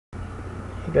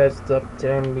Hey guys, what's up?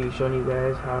 Today I'm going to be showing you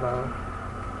guys how to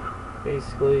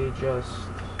basically just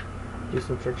do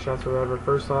some trick shots or whatever.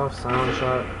 First off, silent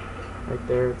shot right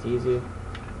there, it's easy.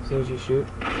 As soon as you shoot,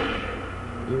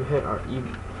 you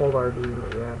hold RB,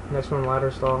 but yeah. Next one, ladder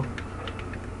stall.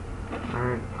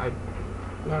 Alright, I'm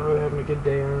not really having a good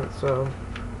day on it, so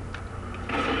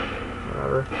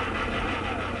whatever.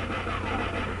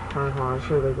 Hold on, I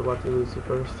should have the lefty loosey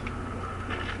first.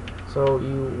 So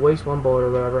you waste one bullet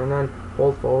or whatever, and then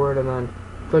hold forward, and then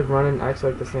click run and X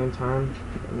like the same time,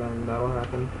 and then that'll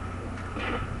happen.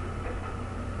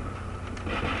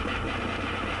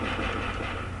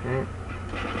 Alright.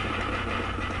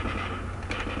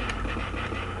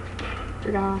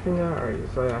 Alright,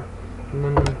 so yeah. And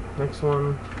then next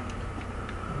one,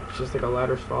 it's just like a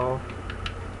ladder stall.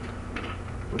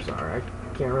 I'm sorry,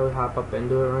 I can't really hop up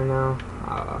into it right now.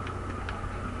 I'm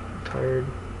tired,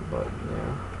 but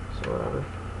yeah, so whatever.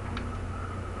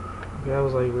 Okay, that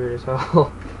was like weird as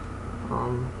hell.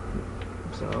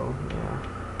 So yeah.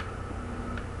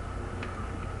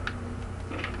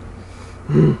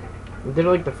 I did it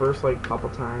like the first like couple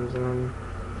times, and then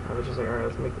I was just like, alright,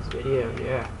 let's make this video,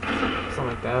 yeah, something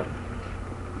like that.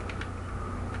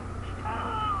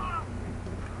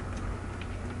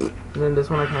 And then this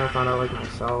one I kind of found out like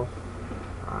myself.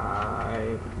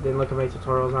 I didn't look at my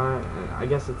tutorials on it, and I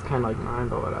guess it's kind of like mine,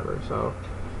 but whatever. So,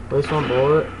 waste one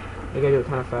bullet. I gotta do it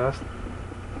kind of fast.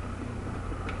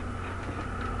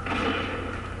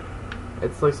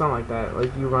 It's like something like that.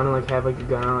 Like you run and like have like your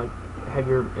gun on, like have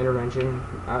your intervention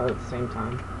out at the same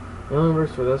time. The only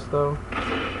works for this though.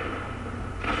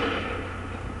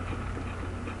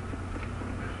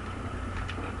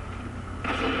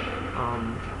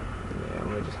 Yeah, let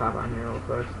me just hop on here real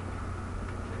quick.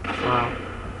 Wow.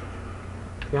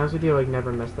 To be honest with you, I like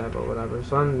never missed that, but whatever.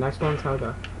 So then the next one's kind of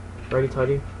like a righty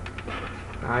tighty.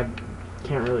 I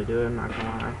can't really do it, I'm not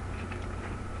gonna lie.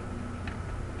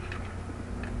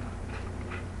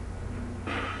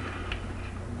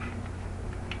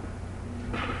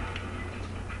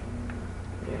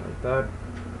 Yeah, like that.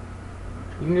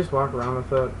 You can just walk around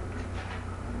with it.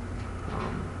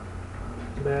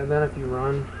 Then if you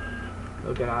run,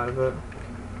 you'll get out of it.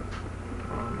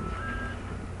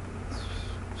 It's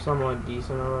somewhat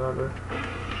decent or whatever.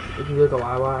 You can do like a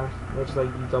Y, which is like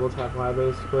you double tap Y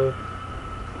basically.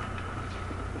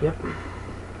 Yep.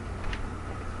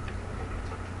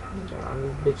 On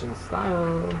this bitch in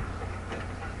style.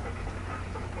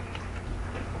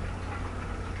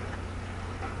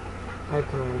 I had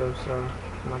commando, so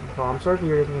I'm not gonna fall. I'm sorry if you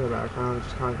hear anything in the background. It's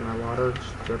just kind of like my water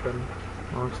just dripping.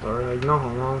 Long story. Like no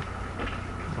homo.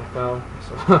 I fell,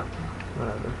 so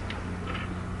whatever.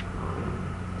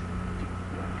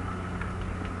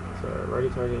 So ready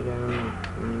target again.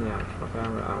 Yeah, fuck, I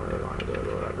don't really want to do it,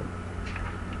 but whatever.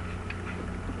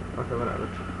 Okay, whatever.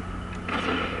 I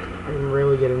can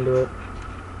really get into it.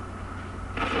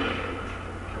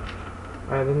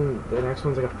 Alright, then the next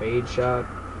one's like a fade shot.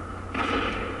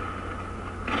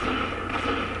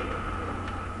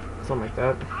 Something like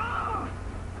that.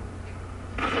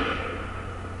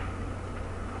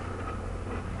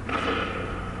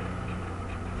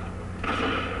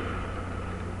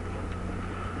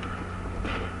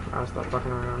 I'll stop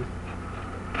fucking around.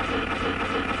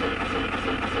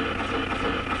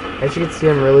 As you can see,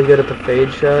 I'm really good at the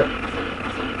fade shot.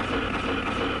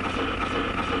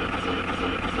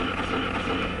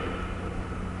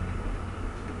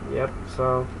 Yep,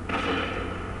 so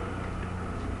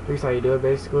here's how you do it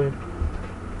basically.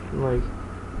 Like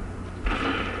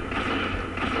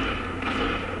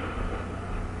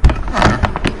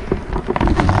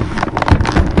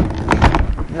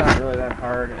not really that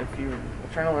hard. If you're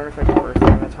trying to learn it for the first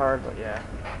time, it's hard, but yeah.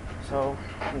 So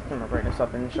I'm gonna bring this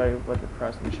up and show you what to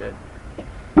press and shit.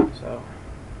 So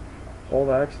hold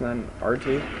X and then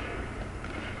RT.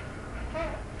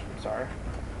 Sorry.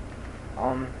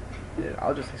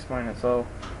 I'll just explain it. So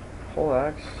hold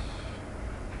X,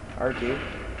 RT.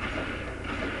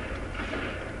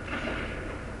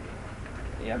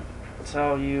 Yep.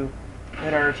 So you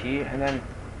hit RT and then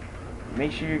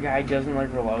make sure your guy doesn't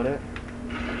like reload it.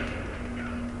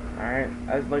 Alright,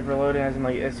 as like reloading as in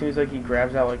like as soon as like he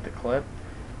grabs out like the clip,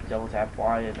 double tap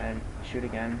Y and then shoot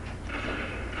again.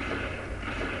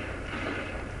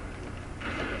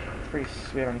 It's pretty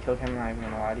sweet on the kill cam, I'm not even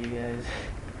gonna lie to you guys.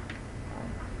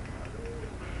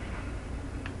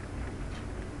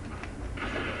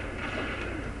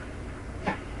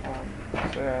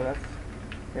 So yeah, that's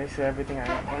basically everything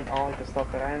like all like the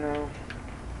stuff that I know.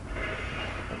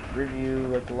 Like review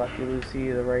like the lefty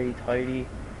loosey, the righty tighty,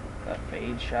 the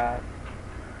fade shot.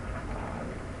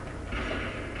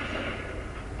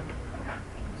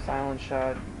 Silent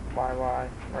shot, YY,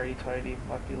 righty tighty,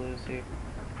 lefty loosey.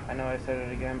 I know I said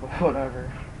it again, but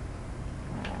whatever.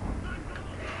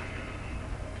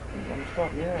 Some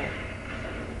stuff, yeah.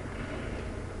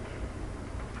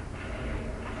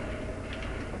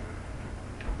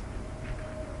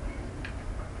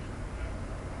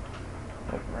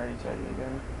 Yep, righty tighty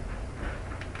again.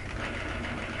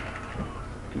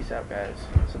 Peace out, guys.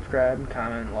 Subscribe,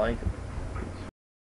 comment, like.